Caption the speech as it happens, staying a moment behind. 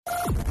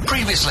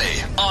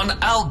Previously on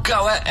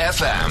Algoa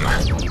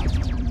FM.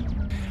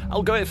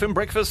 Algoa FM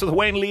Breakfast with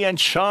Wayne Lee and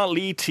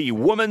Charlie T.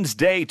 Women's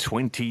Day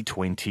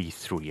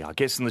 2023. Our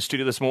guest in the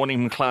studio this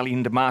morning, Mihlali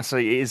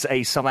Ndamase, is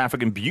a South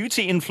African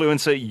beauty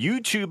influencer,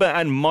 YouTuber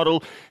and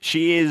model.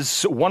 She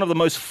is one of the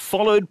most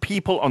followed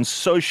people on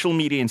social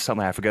media in South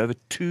Africa. Over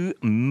 2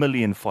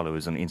 million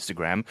followers on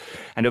Instagram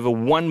and over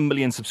 1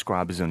 million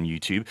subscribers on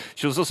YouTube.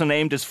 She was also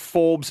named as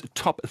Forbes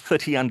Top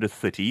 30 Under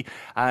 30.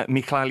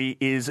 Mihlali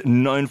is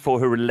known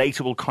for her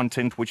relatable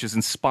content, which has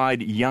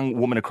inspired young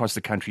women across the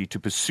country to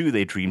pursue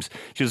their dreams.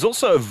 She is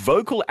also a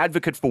vocal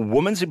advocate for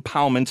women's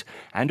empowerment,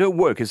 and her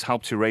work has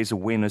helped to raise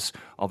awareness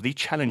of the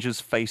challenges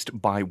faced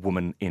by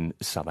women in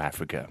South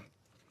Africa.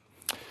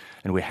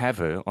 And we have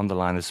her on the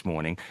line this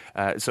morning,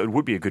 so it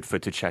would be a good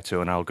fit to chat to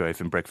her on Algoa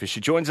FM Breakfast. She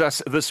joins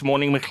us this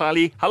morning.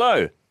 Mihlali,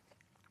 hello.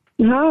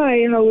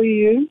 Hi, how are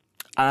you?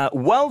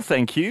 Well,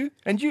 thank you.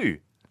 And you?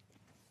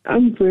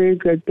 I'm very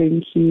good,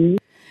 thank you.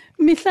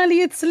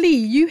 Mihlali, it's Lee.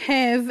 You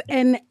have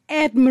an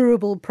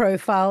admirable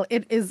profile.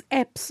 It is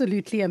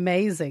absolutely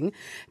amazing.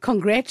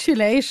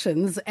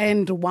 Congratulations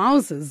and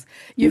wowzers.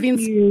 You've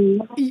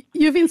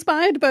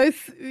inspired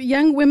both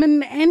young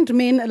women and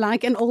men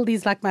alike, and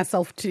oldies like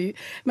myself too.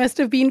 Must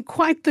have been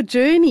quite the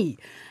journey.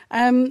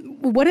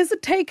 What has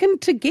it taken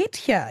to get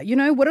here? You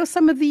know, what are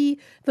some of the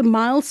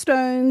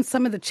milestones,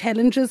 some of the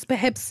challenges,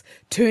 perhaps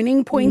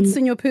turning points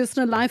in your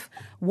personal life?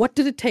 What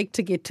did it take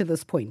to get to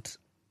this point?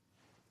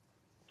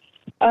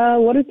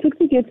 What it took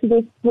to get to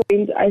this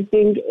point, I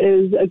think,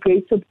 is a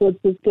great support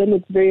system.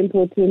 It's very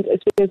important,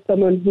 especially as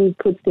someone who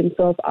puts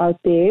himself out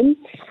there.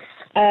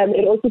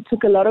 It also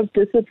took a lot of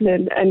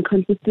discipline and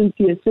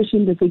consistency,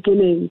 especially in the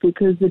beginning,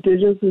 because the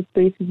digital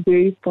space is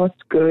very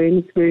fast-growing,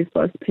 it's very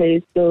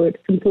fast-paced, so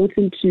it's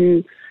important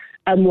to,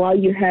 while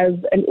you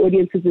have an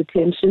audience's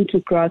attention, to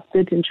grasp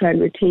it and try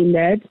and retain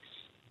that.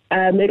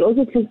 It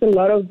also takes a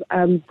lot of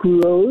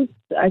growth.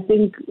 I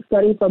think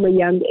starting from a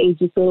young age,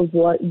 you sort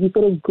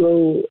of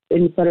grow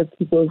in front of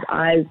people's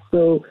eyes.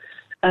 So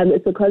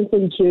it's a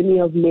constant journey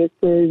of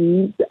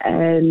lessons,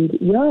 and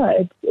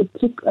it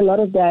took a lot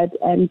of that,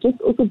 and just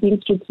also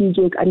being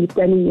strategic,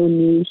 understanding your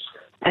niche,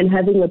 and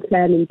having a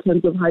plan in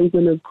terms of how you're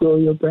going to grow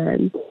your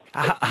brand.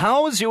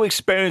 How has your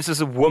experience as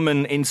a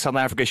woman in South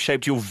Africa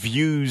shaped your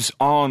views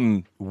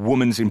on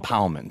women's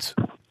empowerment?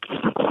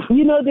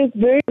 You know, there's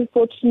very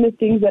unfortunate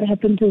things that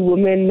happen to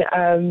women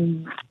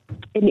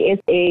in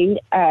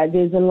SA.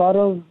 There's a lot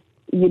of,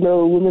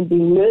 women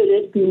being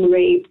murdered, being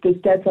raped. The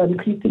stats are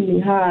increasingly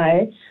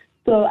high.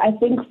 So I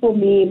think for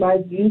me, my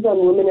views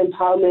on women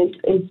empowerment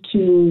is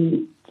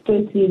to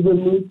firstly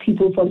remove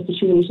people from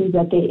situations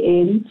that they're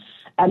in.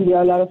 And there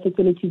are a lot of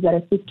facilities that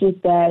assist with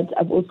that.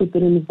 I've also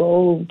been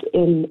involved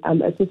in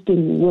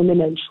assisting women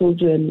and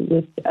children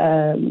with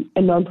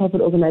a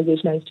non-profit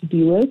organization I used to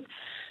be with.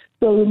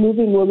 So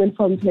removing women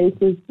from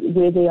places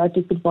where they are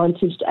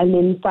disadvantaged, and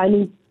then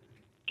finding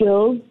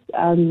skills,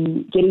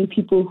 getting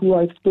people who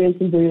are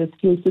experienced in various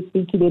skills to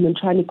speak to them and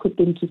trying to equip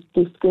them to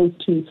the skills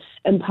to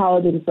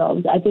empower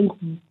themselves. I think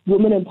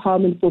women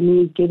empowerment for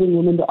me is giving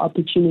women the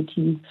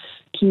opportunity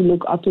to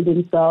look after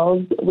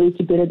themselves, ways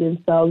to better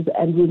themselves,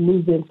 and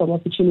remove them from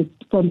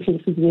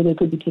places where they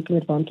could be taken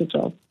advantage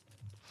of.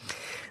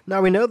 Now,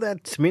 we know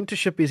that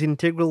mentorship is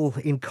integral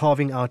in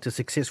carving out a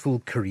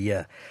successful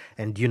career,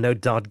 and you no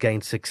doubt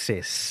gained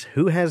success.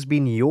 Who has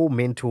been your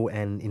mentor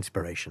and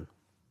inspiration?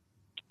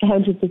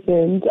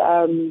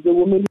 100%. The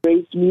woman who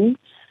raised me.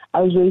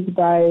 I was raised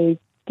by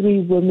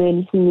 3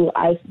 women who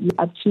I look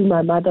up to: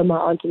 my mother, my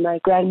aunt, and my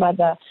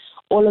grandmother.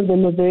 All of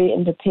them were very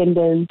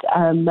independent.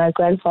 My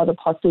grandfather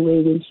passed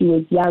away when he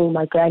was young.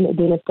 My gran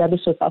then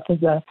established herself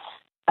as a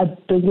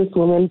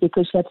businesswoman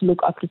because she had to look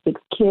after 6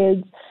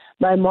 kids.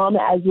 My mom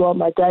as well,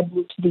 my dad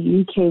moved to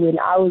the UK when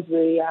I was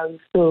very young,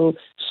 so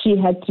she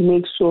had to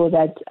make sure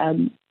that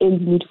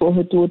ends meet for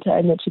her daughter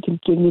and that she can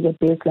give me the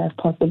best life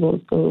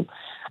possible. So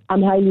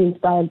I'm highly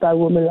inspired by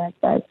women like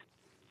that.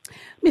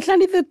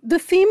 Mihlali, the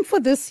theme for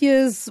this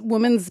year's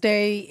Women's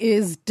Day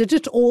is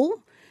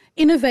Digital,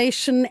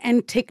 Innovation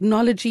and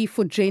Technology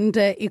for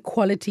Gender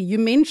Equality. You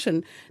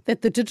mentioned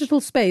that the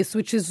digital space,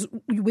 which is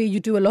where you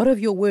do a lot of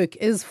your work,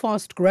 is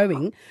fast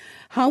growing.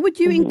 How would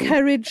you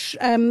encourage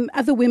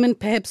other women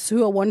perhaps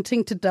who are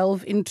wanting to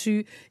delve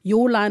into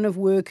your line of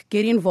work,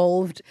 get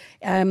involved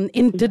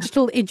in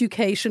digital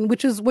education,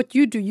 which is what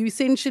you do? You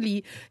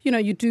essentially,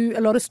 you do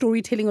a lot of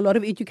storytelling, a lot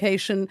of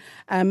education,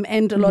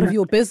 and a lot of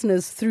your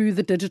business through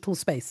the digital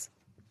space.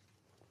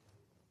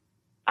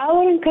 I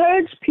would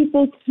encourage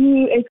people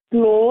to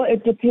explore.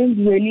 It depends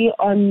really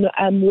on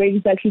where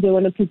exactly they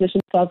want to position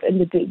themselves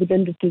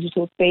within the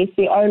digital space.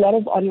 There are a lot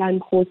of online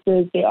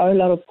courses. There are a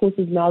lot of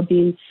courses now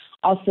being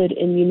offered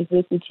in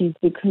universities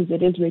because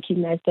it is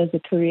recognized as a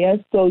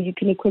career. So you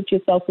can equip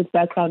yourself with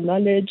background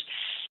knowledge.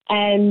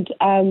 And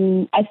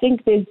I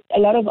think there's a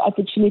lot of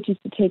opportunities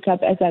to take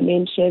up, as I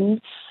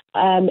mentioned,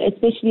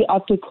 especially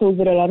after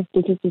COVID. A lot of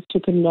businesses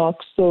took a knock.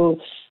 So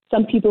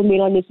some people may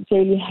not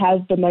necessarily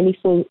have the money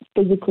for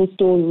physical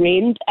store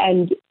rent,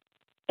 and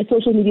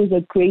social media is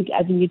a great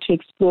avenue to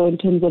explore in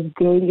terms of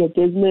growing your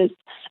business,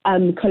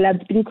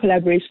 through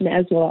collaboration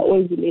as well. I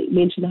always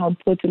mention how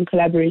important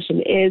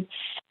collaboration is,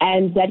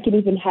 and that can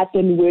even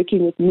happen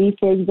working with me,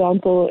 for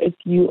example, if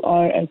you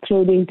are a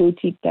clothing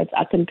boutique that's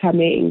up and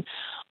coming,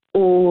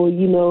 or,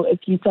 if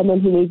you're someone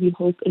who maybe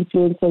hosts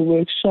influencer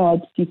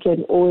workshops, you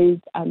can always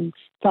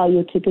sell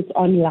your tickets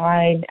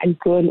online and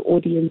grow an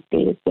audience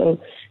there. So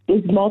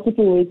there's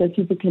multiple ways that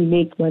people can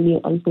make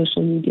money on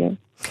social media.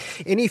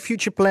 Any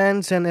future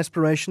plans and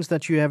aspirations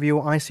that you have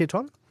your eyes set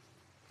on?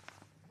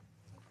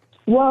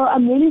 Well,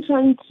 I'm really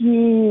trying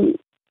to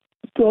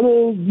sort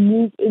of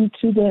move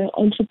into the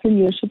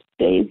entrepreneurship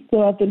space.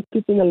 So I've been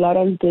focusing a lot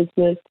on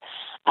business.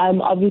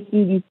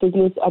 Obviously, these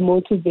businesses are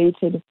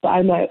motivated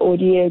by my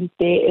audience,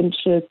 their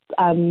interests,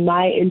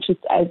 my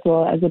interests as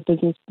well as a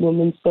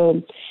businesswoman.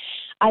 So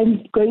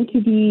I'm going to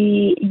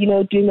be,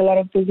 doing a lot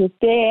of business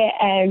there,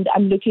 and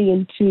I'm looking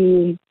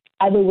into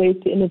other ways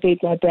to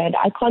innovate my brand.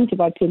 I can't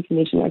give out the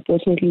information,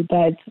 unfortunately,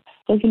 but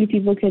hopefully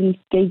people can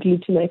stay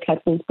glued to my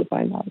platforms to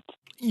find out.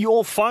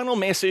 Your final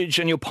message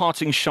and your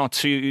parting shot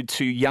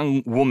to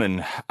young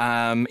women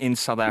in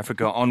South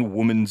Africa on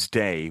Women's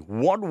Day,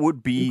 what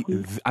would be,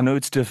 I know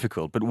it's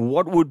difficult, but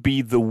what would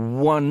be the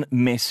one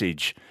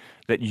message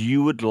that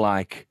you would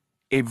like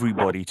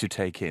everybody to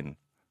take in?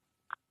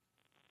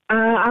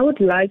 I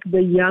would like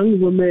the young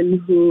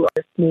women who are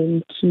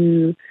listening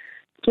to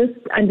just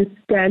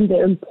understand the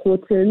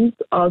importance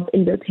of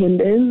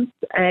independence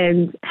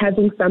and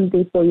having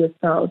something for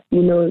yourself.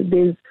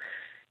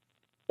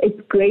 It's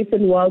great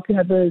and well to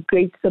have a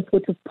great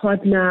supportive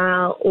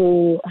partner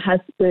or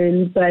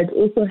husband, but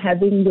also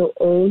having your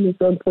own is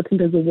so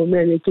important as a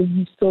woman. It gives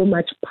you so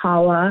much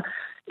power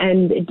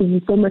and it gives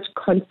you so much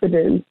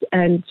confidence,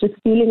 and just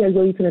feeling as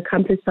though you can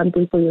accomplish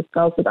something for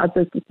yourself without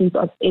the assistance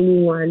of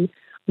anyone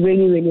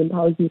really, really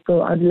empowers you.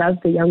 So I'd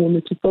love the young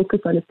women to focus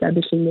on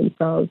establishing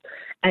themselves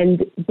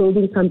and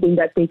building something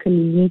that they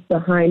can leave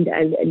behind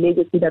and a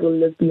legacy that will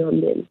live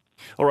beyond them.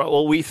 All right,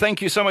 well, we thank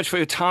you so much for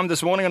your time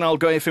this morning on I'll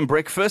Go FM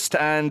Breakfast.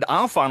 And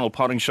our final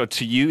parting shot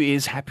to you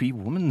is Happy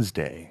Women's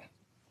Day.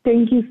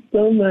 Thank you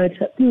so much.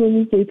 Happy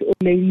Women's Day to all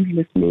ladies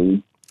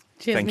listening.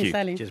 Cheers, Thank you.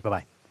 Mihlali. Cheers,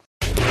 bye-bye.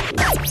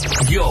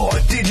 Your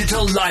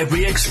digital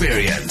library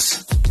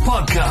experience.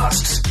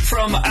 Podcasts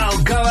from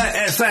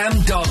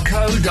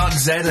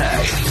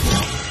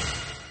algoafm.co.za.